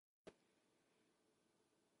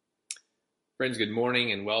Friends, good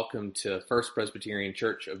morning and welcome to First Presbyterian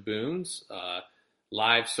Church of Boone's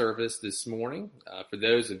live service this morning. For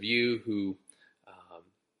those of you who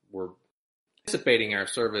were anticipating our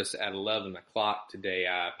service at 11 o'clock today,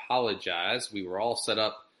 I apologize. We were all set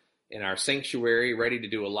up in our sanctuary ready to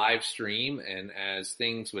do a live stream, and as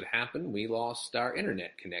things would happen, we lost our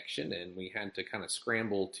internet connection and we had to kind of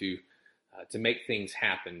scramble to make things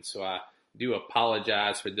happen. So I do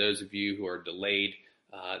apologize for those of you who are delayed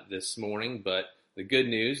this morning, but the good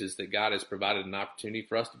news is that God has provided an opportunity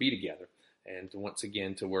for us to be together and to once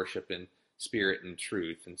again to worship in spirit and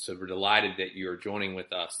truth. And so we're delighted that you are joining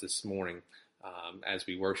with us this morning as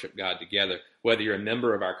we worship God together. Whether you're a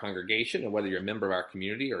member of our congregation or whether you're a member of our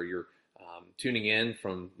community or you're tuning in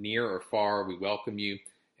from near or far, we welcome you.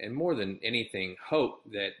 And more than anything, hope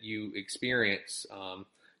that you experience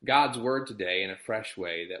God's word today in a fresh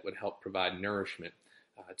way that would help provide nourishment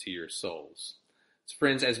to your souls. So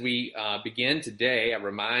friends, as we begin today, I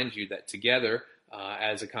remind you that together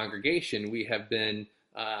as a congregation, we have been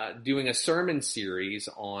doing a sermon series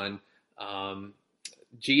on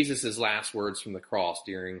Jesus' last words from the cross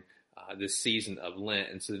during this season of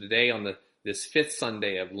Lent. And so today on this fifth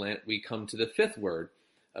Sunday of Lent, we come to the fifth word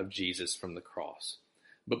of Jesus from the cross.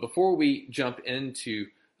 But before we jump into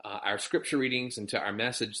our scripture readings and to our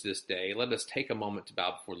message this day, let us take a moment to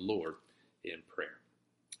bow before the Lord in prayer.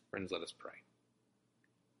 Friends, let us pray.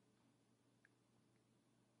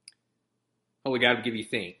 Holy God, we give you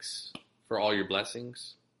thanks for all your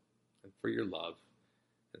blessings and for your love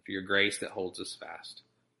and for your grace that holds us fast.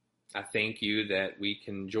 I thank you that we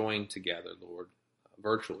can join together, Lord,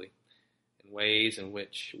 virtually in ways in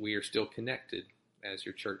which we are still connected as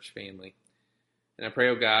your church family. And I pray,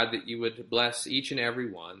 oh God, that you would bless each and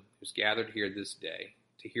every one who's gathered here this day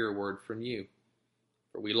to hear a word from you,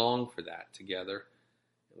 for we long for that together.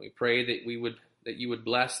 And we pray that you would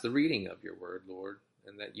bless the reading of your word, Lord,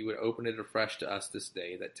 and that you would open it afresh to us this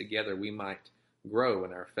day, that together we might grow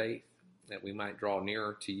in our faith, that we might draw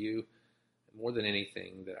nearer to you, and more than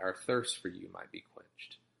anything, that our thirst for you might be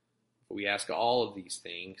quenched. For we ask all of these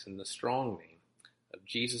things in the strong name of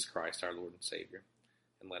Jesus Christ, our Lord and Savior,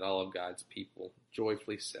 and let all of God's people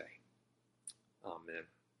joyfully say, Amen.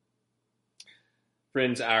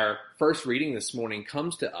 Friends, our first reading this morning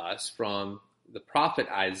comes to us from the prophet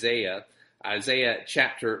Isaiah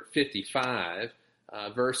chapter 55,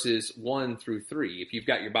 verses 1 through 3. If you've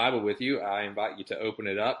got your Bible with you, I invite you to open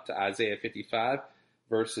it up to Isaiah 55,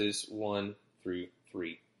 verses 1 through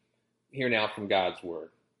 3. Hear now from God's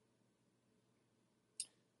word.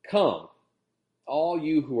 Come, all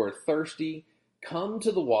you who are thirsty, come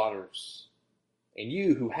to the waters. And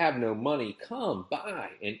you who have no money, come,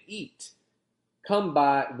 buy and eat. Come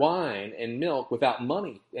buy wine and milk without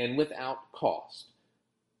money and without cost.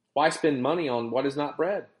 Why spend money on what is not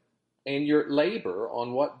bread, and your labor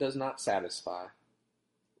on what does not satisfy?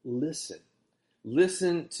 Listen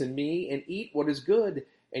to me and eat what is good,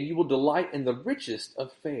 and you will delight in the richest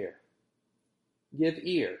of fare. Give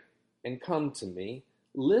ear and come to me.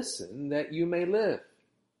 Listen that you may live.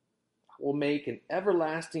 I will make an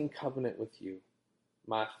everlasting covenant with you,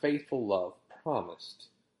 my faithful love promised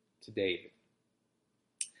to David.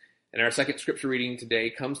 And our second scripture reading today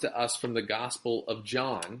comes to us from the Gospel of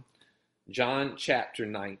John chapter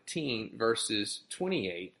 19, verses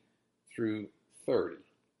 28 through 30.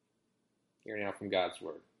 Hear now from God's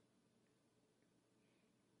word.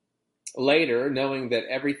 Later, knowing that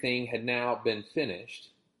everything had now been finished,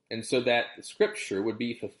 and so that the scripture would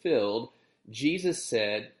be fulfilled, Jesus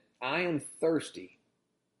said, I am thirsty.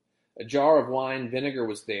 A jar of wine vinegar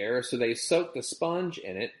was there, so they soaked the sponge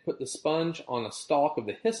in it, put the sponge on a stalk of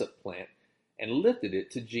the hyssop plant, and lifted it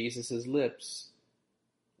to Jesus' lips.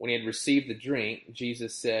 When he had received the drink,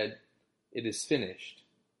 Jesus said, It is finished.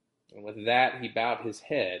 And with that he bowed his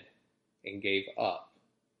head and gave up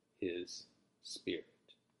his spirit.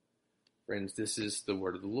 Friends, this is the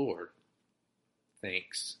word of the Lord.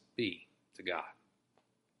 Thanks be to God.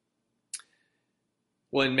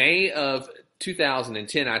 Well, in May of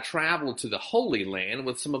 2010, I traveled to the Holy Land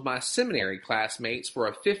with some of my seminary classmates for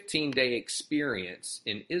a 15-day experience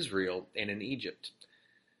in Israel and in Egypt.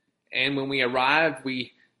 And when we arrived,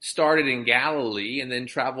 we started in Galilee and then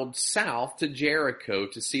traveled south to Jericho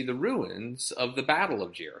to see the ruins of the Battle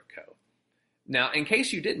of Jericho. Now, in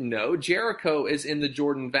case you didn't know, Jericho is in the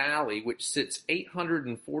Jordan Valley, which sits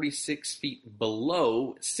 846 feet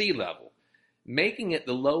below sea level, making it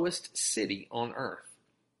the lowest city on earth.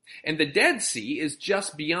 And the Dead Sea is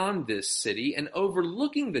just beyond this city, and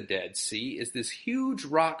overlooking the Dead Sea is this huge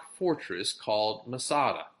rock fortress called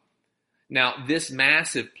Masada. Now, this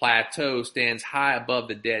massive plateau stands high above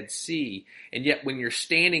the Dead Sea, and yet when you're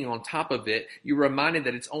standing on top of it, you're reminded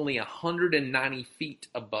that it's only 190 feet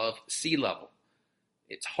above sea level.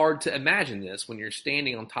 It's hard to imagine this when you're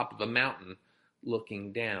standing on top of a mountain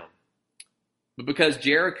looking down. But because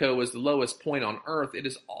Jericho is the lowest point on earth, it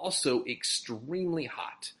is also extremely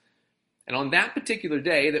hot. And on that particular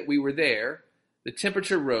day that we were there, the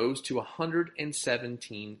temperature rose to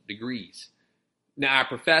 117 degrees. Now, our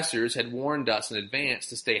professors had warned us in advance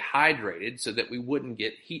to stay hydrated so that we wouldn't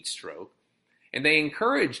get heat stroke. And they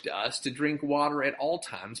encouraged us to drink water at all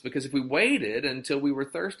times because if we waited until we were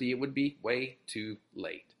thirsty, it would be way too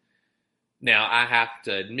late. Now, I have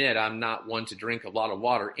to admit I'm not one to drink a lot of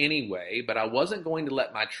water anyway, but I wasn't going to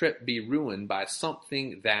let my trip be ruined by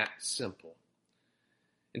something that simple.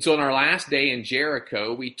 And so on our last day in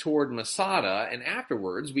Jericho, we toured Masada, and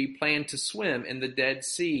afterwards we planned to swim in the Dead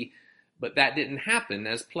Sea, but that didn't happen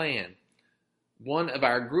as planned. One of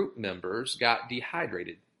our group members got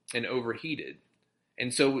dehydrated and overheated,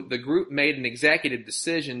 and so the group made an executive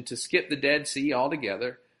decision to skip the Dead Sea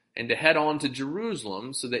altogether and to head on to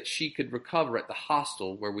Jerusalem so that she could recover at the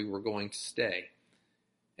hostel where we were going to stay.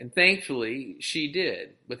 And thankfully, she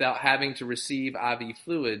did, without having to receive IV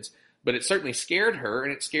fluids, but it certainly scared her,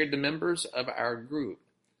 and it scared the members of our group.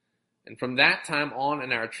 And from that time on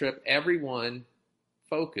in our trip, everyone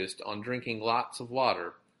focused on drinking lots of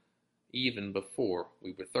water, even before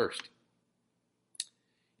we were thirsty.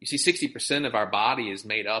 You see, 60% of our body is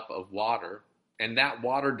made up of water, and that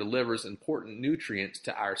water delivers important nutrients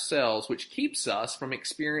to our cells, which keeps us from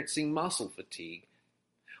experiencing muscle fatigue.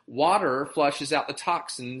 Water flushes out the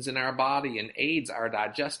toxins in our body and aids our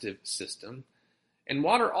digestive system. And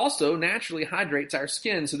water also naturally hydrates our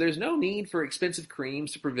skin, so there's no need for expensive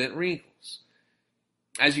creams to prevent wrinkles.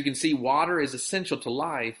 As you can see, water is essential to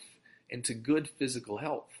life and to good physical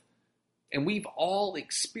health. And we've all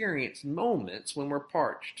experienced moments when we're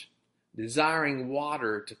parched, desiring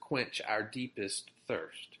water to quench our deepest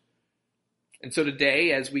thirst. And so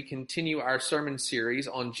today, as we continue our sermon series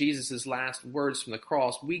on Jesus' last words from the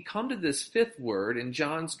cross, we come to this fifth word in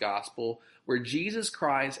John's Gospel where Jesus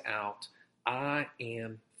cries out, "I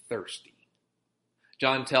am thirsty."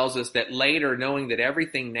 John tells us that later, knowing that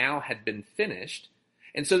everything now had been finished,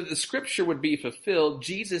 and so that the scripture would be fulfilled,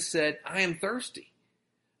 Jesus said, "I am thirsty."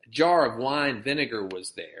 A jar of wine vinegar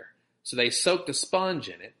was there, so they soaked a sponge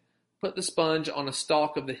in it, put the sponge on a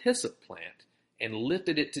stalk of the hyssop plant, and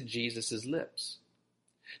lifted it to Jesus' lips.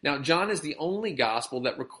 Now, John is the only gospel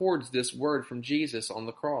that records this word from Jesus on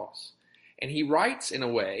the cross, and he writes in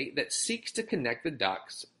a way that seeks to connect the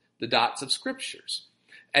dots of scriptures,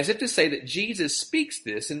 as if to say that Jesus speaks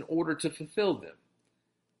this in order to fulfill them.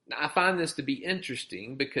 Now, I find this to be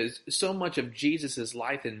interesting because so much of Jesus'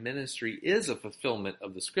 life and ministry is a fulfillment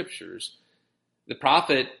of the scriptures. The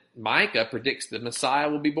prophet Micah predicts the Messiah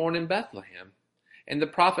will be born in Bethlehem, and the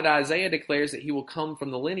prophet Isaiah declares that he will come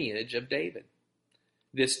from the lineage of David.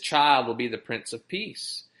 This child will be the Prince of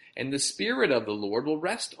Peace, and the Spirit of the Lord will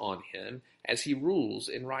rest on him as he rules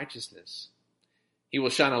in righteousness. He will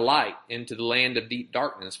shine a light into the land of deep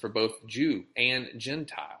darkness for both Jew and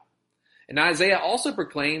Gentile. And Isaiah also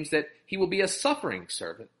proclaims that he will be a suffering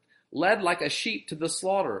servant, led like a sheep to the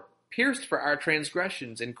slaughter, pierced for our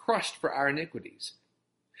transgressions and crushed for our iniquities.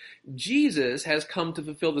 Jesus has come to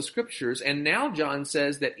fulfill the scriptures, and now John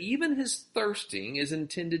says that even his thirsting is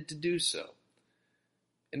intended to do so.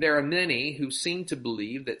 And there are many who seem to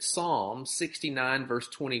believe that Psalm 69 verse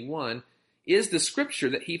 21 is the scripture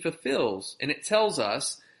that he fulfills, and it tells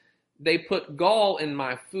us, "They put gall in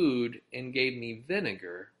my food and gave me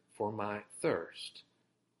vinegar for my thirst."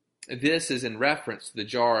 This is in reference to the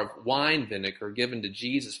jar of wine vinegar given to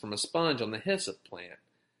Jesus from a sponge on the hyssop plant.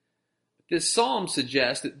 This psalm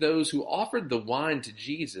suggests that those who offered the wine to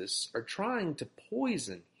Jesus are trying to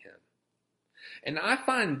poison him. And I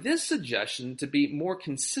find this suggestion to be more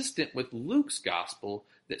consistent with Luke's gospel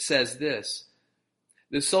that says this: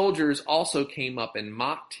 "The soldiers also came up and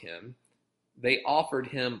mocked him. They offered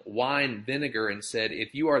him wine vinegar and said,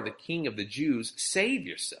 'If you are the king of the Jews, save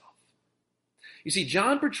yourself.'" You see,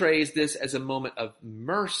 John portrays this as a moment of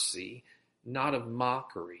mercy, not of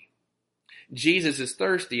mockery. Jesus is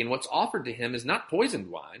thirsty, and what's offered to him is not poisoned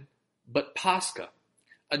wine, but pascha,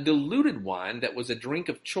 a diluted wine that was a drink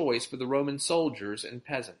of choice for the Roman soldiers and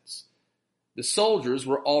peasants. The soldiers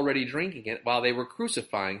were already drinking it while they were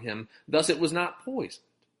crucifying him, thus it was not poisoned.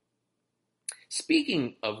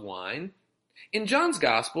 Speaking of wine, in John's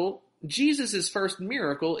Gospel, Jesus' first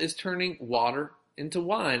miracle is turning water into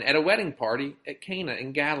wine at a wedding party at Cana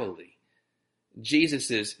in Galilee.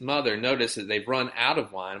 Jesus' mother noticed that they've run out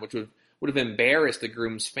of wine, which would have embarrassed the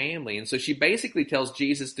groom's family. And so she basically tells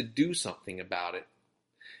Jesus to do something about it.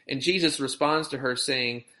 And Jesus responds to her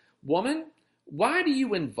saying, "Woman, why do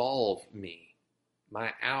you involve me?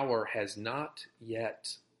 My hour has not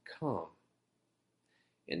yet come."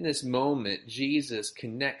 In this moment, Jesus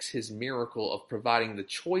connects his miracle of providing the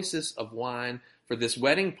choicest of wine for this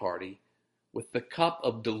wedding party with the cup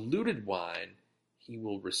of diluted wine he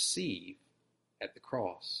will receive at the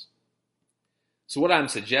cross. So what I'm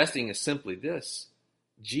suggesting is simply this: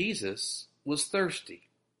 Jesus was thirsty.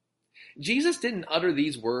 Jesus didn't utter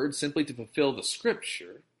these words simply to fulfill the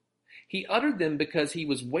scripture. He uttered them because he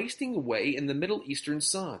was wasting away in the Middle Eastern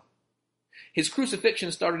sun. His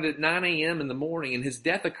crucifixion started at 9 a.m. in the morning, and his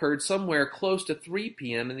death occurred somewhere close to 3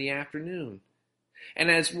 p.m. in the afternoon.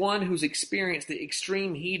 And as one who's experienced the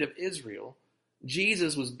extreme heat of Israel,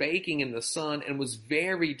 Jesus was baking in the sun and was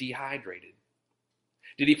very dehydrated.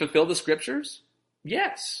 Did he fulfill the scriptures?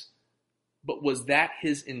 Yes. But was that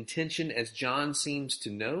his intention, as John seems to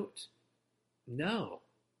note? No.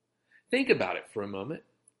 Think about it for a moment.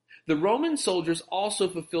 The Roman soldiers also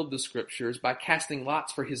fulfilled the scriptures by casting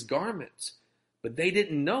lots for his garments, but they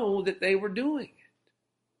didn't know that they were doing it.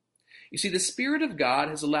 You see, the Spirit of God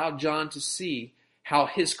has allowed John to see how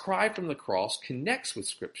his cry from the cross connects with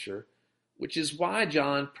scripture, which is why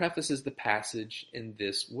John prefaces the passage in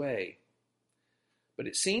this way. But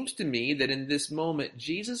it seems to me that in this moment,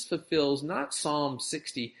 Jesus fulfills not Psalm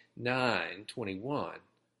 69:21,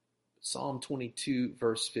 but Psalm 22,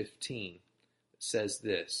 verse 15. It says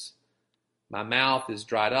this: "My mouth is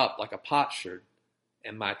dried up like a potsherd,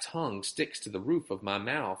 and my tongue sticks to the roof of my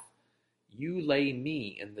mouth. You lay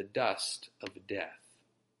me in the dust of death."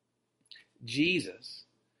 Jesus,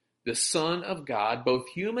 the Son of God, both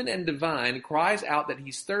human and divine, cries out that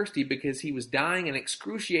he's thirsty because he was dying an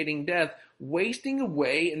excruciating death, wasting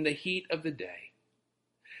away in the heat of the day.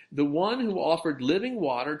 The one who offered living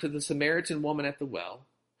water to the Samaritan woman at the well,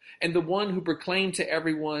 and the one who proclaimed to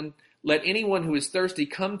everyone, "Let anyone who is thirsty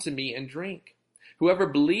come to me and drink. Whoever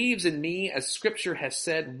believes in me, as Scripture has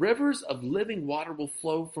said, rivers of living water will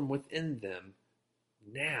flow from within them,"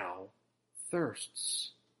 now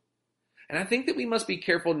thirsts. And I think that we must be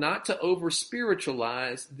careful not to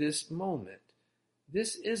over-spiritualize this moment.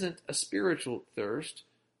 This isn't a spiritual thirst.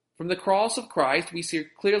 From the cross of Christ, we see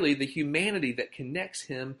clearly the humanity that connects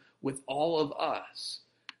him with all of us.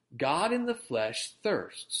 God in the flesh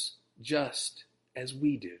thirsts just as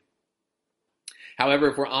we do.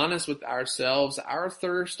 However, if we're honest with ourselves, our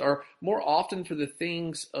thirsts are more often for the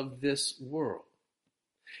things of this world.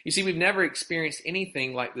 You see, we've never experienced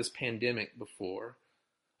anything like this pandemic before.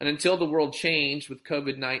 And until the world changed with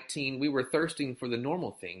COVID-19, we were thirsting for the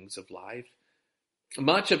normal things of life.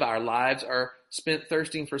 Much of our lives are spent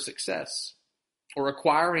thirsting for success or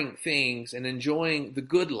acquiring things and enjoying the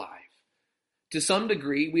good life. To some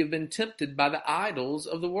degree, we have been tempted by the idols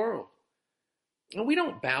of the world. And we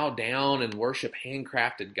don't bow down and worship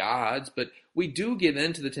handcrafted gods, but we do give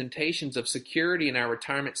in to the temptations of security in our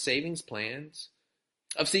retirement savings plans,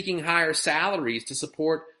 of seeking higher salaries to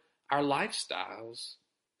support our lifestyles,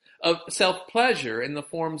 of self-pleasure in the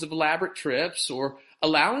forms of elaborate trips, or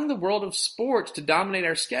allowing the world of sports to dominate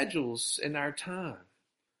our schedules and our time.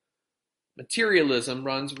 Materialism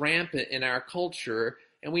runs rampant in our culture,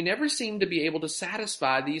 and we never seem to be able to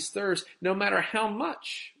satisfy these thirsts, no matter how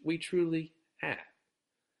much we truly have.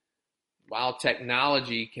 While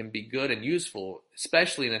technology can be good and useful,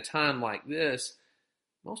 especially in a time like this,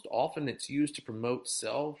 most often it's used to promote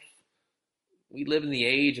self. We live in the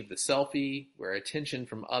age of the selfie, where attention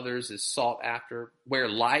from others is sought after, where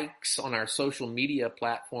likes on our social media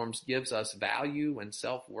platforms gives us value and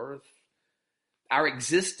self-worth. Our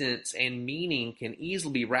existence and meaning can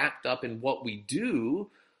easily be wrapped up in what we do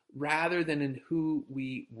rather than in who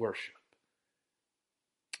we worship.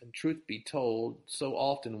 And truth be told, so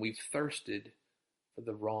often we've thirsted for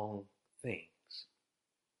the wrong things.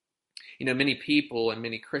 You know, many people and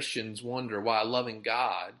many Christians wonder why a loving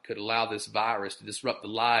God could allow this virus to disrupt the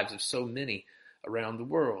lives of so many around the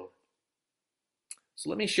world. So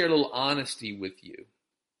let me share a little honesty with you.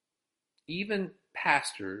 Even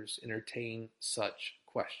pastors entertain such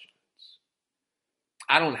questions.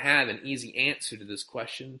 I don't have an easy answer to this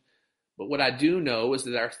question, but what I do know is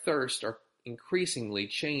that our thirsts are increasingly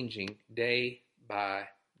changing day by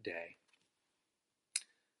day.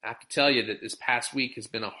 I have to tell you that this past week has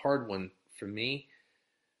been a hard one for me.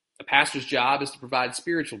 A pastor's job is to provide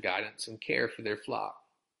spiritual guidance and care for their flock.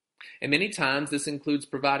 And many times this includes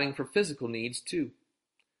providing for physical needs too.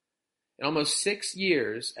 In almost 6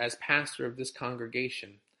 years as pastor of this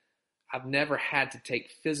congregation, I've never had to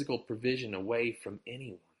take physical provision away from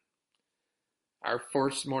anyone. Our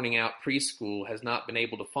first morning out preschool has not been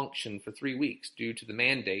able to function for 3 weeks due to the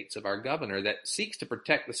mandates of our governor that seeks to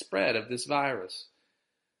protect the spread of this virus.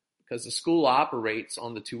 Because the school operates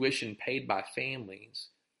on the tuition paid by families,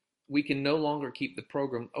 we can no longer keep the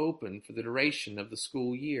program open for the duration of the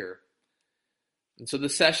school year. And so the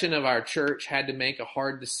session of our church had to make a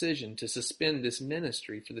hard decision to suspend this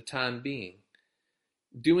ministry for the time being.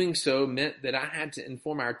 Doing so meant that I had to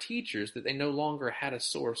inform our teachers that they no longer had a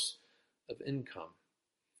source of income.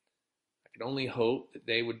 I could only hope that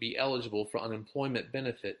they would be eligible for unemployment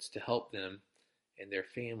benefits to help them and their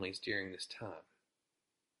families during this time.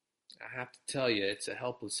 I have to tell you, it's a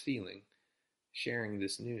helpless feeling sharing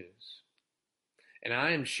this news. And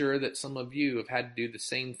I am sure that some of you have had to do the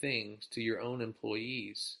same things to your own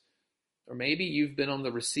employees, or maybe you've been on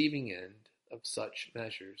the receiving end of such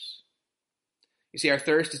measures. You see, our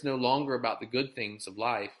thirst is no longer about the good things of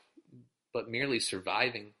life, but merely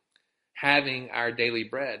surviving, having our daily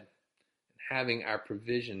bread, and having our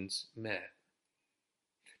provisions met.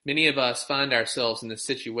 Many of us find ourselves in this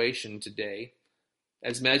situation today.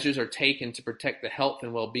 As measures are taken to protect the health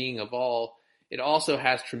and well-being of all, it also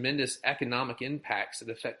has tremendous economic impacts that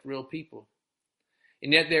affect real people.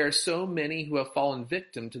 And yet there are so many who have fallen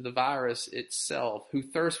victim to the virus itself, who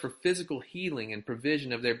thirst for physical healing and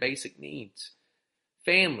provision of their basic needs.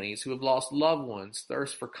 Families who have lost loved ones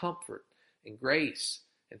thirst for comfort and grace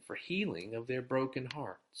and for healing of their broken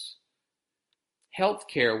hearts.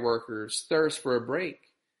 Healthcare workers thirst for a break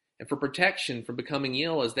and for protection from becoming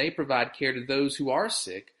ill as they provide care to those who are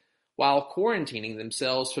sick while quarantining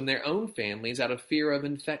themselves from their own families out of fear of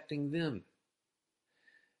infecting them.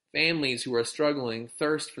 Families who are struggling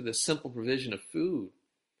thirst for the simple provision of food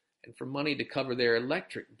and for money to cover their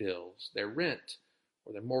electric bills, their rent,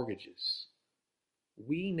 or their mortgages.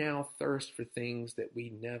 We now thirst for things that we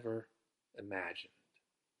never imagined.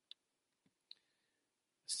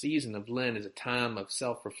 The season of Lent is a time of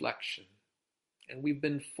self-reflection, and we've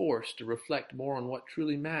been forced to reflect more on what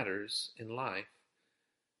truly matters in life.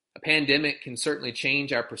 A pandemic can certainly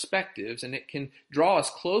change our perspectives, and it can draw us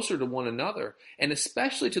closer to one another, and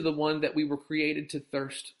especially to the one that we were created to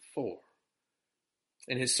thirst for.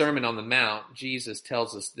 In his Sermon on the Mount, Jesus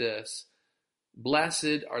tells us this: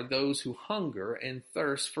 "Blessed are those who hunger and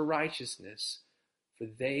thirst for righteousness, for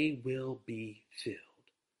they will be filled.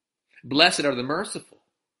 Blessed are the merciful,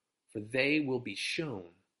 for they will be shown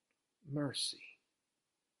mercy."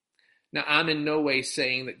 Now, I'm in no way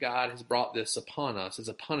saying that God has brought this upon us as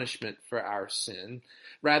a punishment for our sin.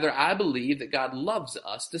 Rather, I believe that God loves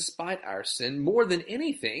us despite our sin more than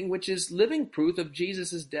anything, which is living proof of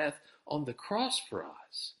Jesus' death on the cross for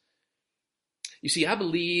us. You see, I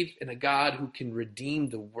believe in a God who can redeem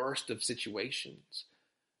the worst of situations,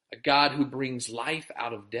 a God who brings life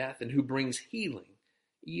out of death and who brings healing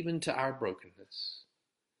even to our brokenness.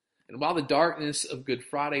 And while the darkness of Good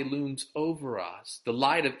Friday looms over us, the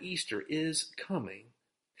light of Easter is coming.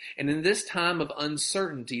 And in this time of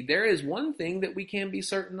uncertainty, there is one thing that we can be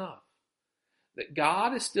certain of: that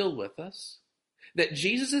God is still with us, that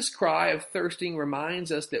Jesus' cry of thirsting reminds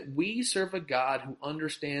us that we serve a God who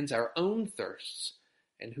understands our own thirsts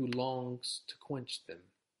and who longs to quench them.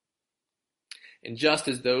 And just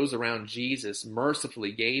as those around Jesus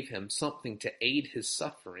mercifully gave him something to aid his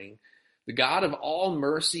suffering, the God of all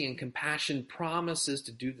mercy and compassion promises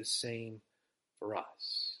to do the same for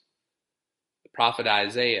us. The prophet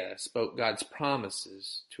Isaiah spoke God's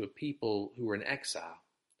promises to a people who were in exile,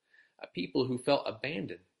 a people who felt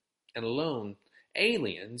abandoned and alone,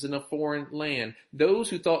 aliens in a foreign land,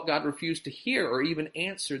 those who thought God refused to hear or even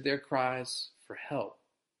answered their cries for help.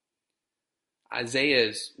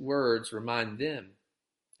 Isaiah's words remind them,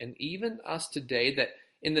 and even us today, that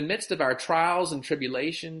in the midst of our trials and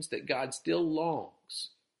tribulations, that God still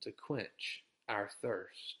longs to quench our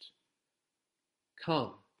thirst.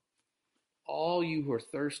 Come, all you who are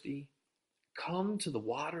thirsty, come to the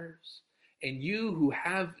waters, and you who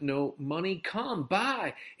have no money, come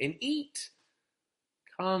buy and eat.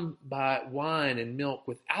 Come buy wine and milk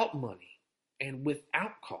without money and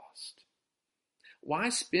without cost. Why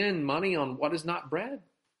spend money on what is not bread,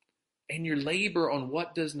 and your labor on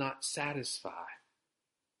what does not satisfy?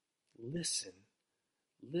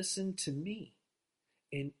 Listen to me,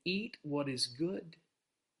 and eat what is good,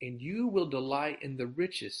 and you will delight in the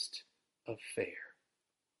richest of fare.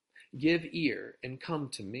 Give ear and come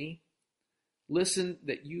to me. Listen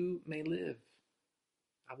that you may live.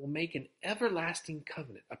 I will make an everlasting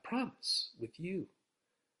covenant, a promise with you,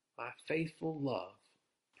 my faithful love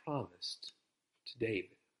promised to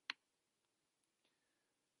David.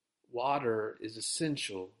 Water is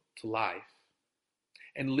essential to life,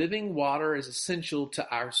 and living water is essential to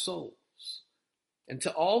our souls. And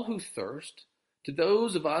to all who thirst, to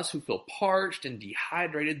those of us who feel parched and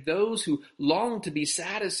dehydrated, those who long to be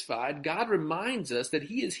satisfied, God reminds us that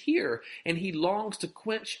He is here and He longs to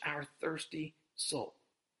quench our thirsty soul.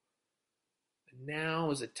 And now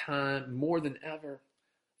is a time more than ever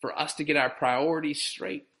for us to get our priorities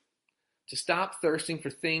straight, to stop thirsting for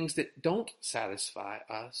things that don't satisfy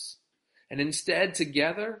us, and instead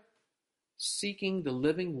together seeking the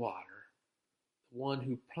living water, the one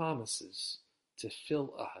who promises to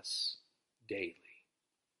fill us daily.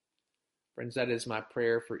 Friends, that is my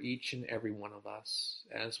prayer for each and every one of us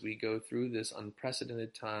as we go through this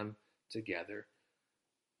unprecedented time together,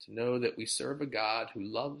 to know that we serve a God who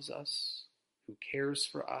loves us, who cares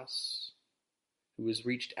for us, who has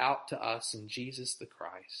reached out to us in Jesus the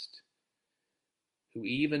Christ, who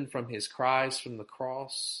even from His cries from the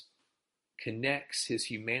cross connects His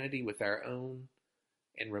humanity with our own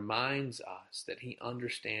and reminds us that He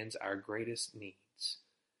understands our greatest needs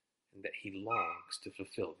and that He longs to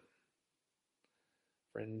fulfill them.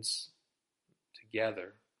 Friends,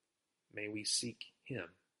 together may we seek Him,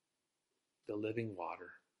 the living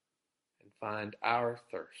water, and find our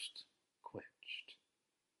thirst quenched.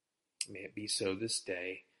 May it be so this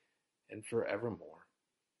day and forevermore.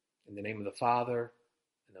 In the name of the Father,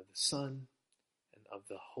 and of the Son, and of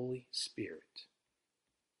the Holy Spirit.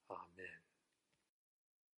 Amen.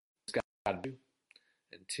 God,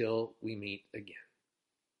 until we meet again.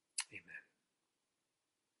 Amen.